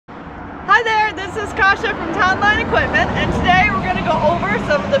Hi there, this is Kasha from Townline Equipment, and today we're going to go over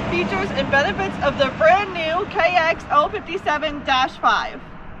some of the features and benefits of the brand new KX057-5.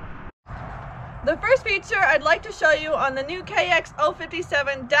 The first feature I'd like to show you on the new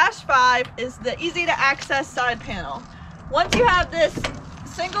KX057-5 is the easy to access side panel. Once you have this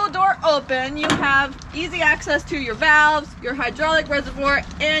single door open, you have easy access to your valves, your hydraulic reservoir,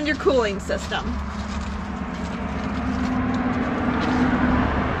 and your cooling system.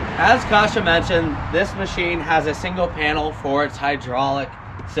 As Kasha mentioned, this machine has a single panel for its hydraulic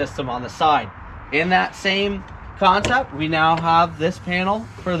system on the side. In that same concept, we now have this panel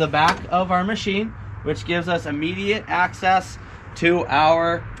for the back of our machine, which gives us immediate access to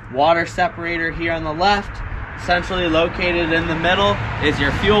our water separator here on the left. Essentially located in the middle is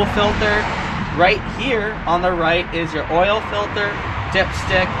your fuel filter. Right here on the right is your oil filter,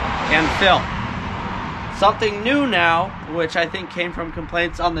 dipstick, and fill. Something new now, which I think came from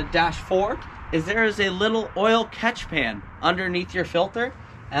complaints on the Dash 4, is there is a little oil catch pan underneath your filter,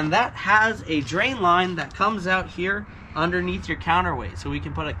 and that has a drain line that comes out here underneath your counterweight. So we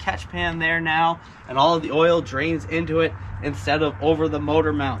can put a catch pan there now, and all of the oil drains into it instead of over the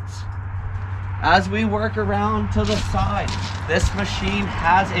motor mounts. As we work around to the side, this machine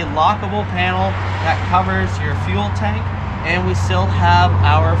has a lockable panel that covers your fuel tank, and we still have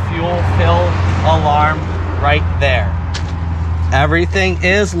our fuel fill alarm right there. Everything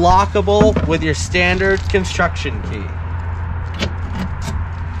is lockable with your standard construction key.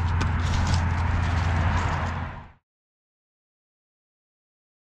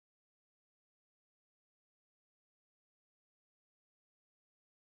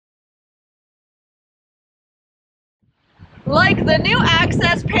 Like the new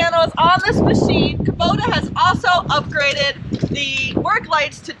access panels on this machine, Kubota has also upgraded the work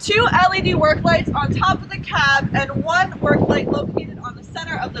lights to 2 LED work lights on top of the cab and 1 work light located on the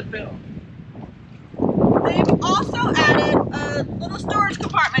center of the boom. They've also added a little storage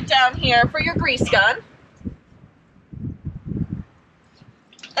compartment down here for your grease gun.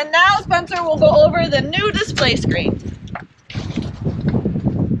 And now Spencer will go over the new display screen.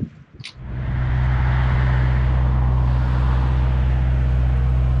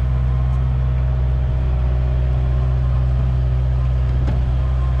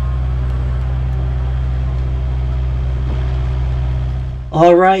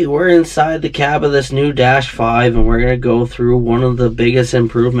 Alright, we're inside the cab of this new Dash 5, and we're going to go through one of the biggest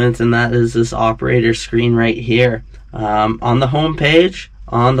improvements, and that is this operator screen right here. On the home page,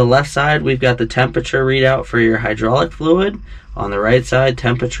 on the left side, we've got the temperature readout for your hydraulic fluid. On the right side,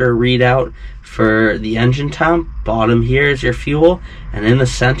 temperature readout for the engine temp. Bottom here is your fuel, and in the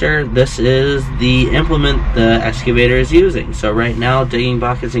center, this is the implement the excavator is using. So right now, digging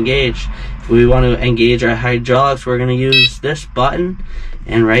bucket's engaged. If we want to engage our hydraulics, we're going to use this button,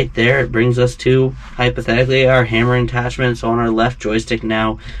 and right there it brings us to, hypothetically, our hammer attachment. So on our left joystick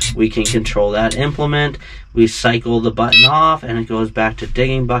now, we can control that implement. We cycle the button off, and it goes back to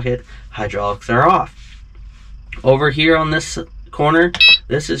digging bucket. Hydraulics are off. Over here on this corner,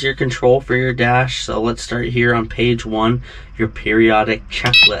 this is your control for your dash. So let's start here on page 1, your periodic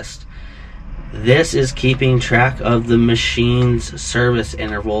checklist. This is keeping track of the machine's service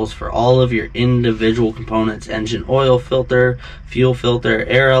intervals for all of your individual components: engine oil filter, fuel filter,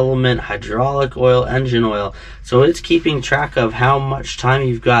 air element, hydraulic oil, engine oil. So it's keeping track of how much time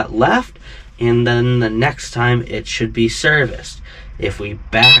you've got left, and then the next time it should be serviced. If we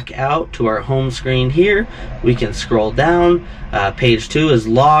back out to our home screen here, we can scroll down. Page 2 is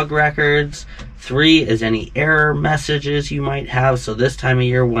log records. 3 is any error messages you might have. So this time of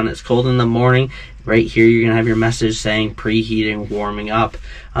year, when it's cold in the morning, right here you're going to have your message saying preheating, warming up.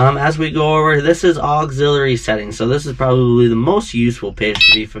 As we go over, this is auxiliary settings. So this is probably the most useful page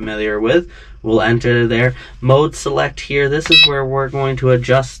to be familiar with. We'll enter there. Mode select here. This is where we're going to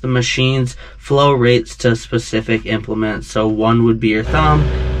adjust the machine's flow rates to specific implements. So 1 would be your thumb.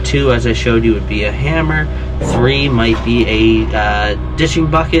 2, as I showed you, would be a hammer. 3 might be a ditching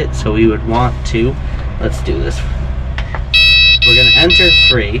bucket. So we would want to, let's do this. We're going to enter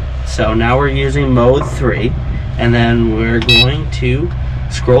 3. So now we're using mode 3. And then we're going to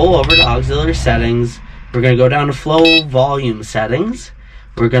scroll over to auxiliary settings. We're going to go down to flow volume settings.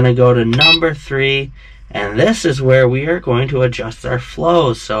 We're going to go to number 3, and this is where we are going to adjust our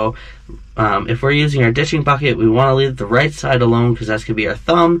flow. So if we're using our ditching bucket, we want to leave the right side alone because that's going to be our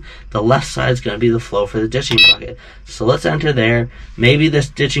thumb. The left side is going to be the flow for the ditching bucket. So let's enter there. Maybe this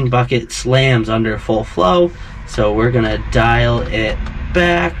ditching bucket slams under full flow, so we're going to dial it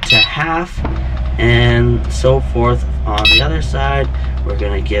back to half, and so forth. On the other side, we're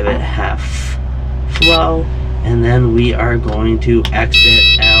going to give it half flow, and then we are going to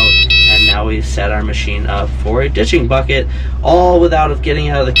exit out and now we've set our machine up for a ditching bucket, all without getting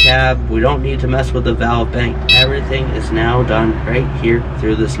out of the cab. We don't need to mess with the valve bank. Everything is now done right here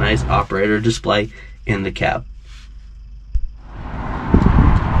through this nice operator display in the cab.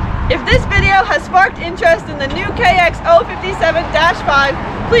 If this video has sparked interest in the new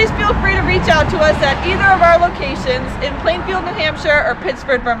KX057-5, please feel free to reach out to us at either of our locations in Plainfield, New Hampshire or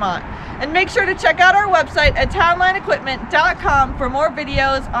Pittsford, Vermont. And make sure to check out our website at townlineequipment.com for more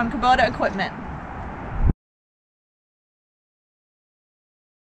videos on Kubota equipment.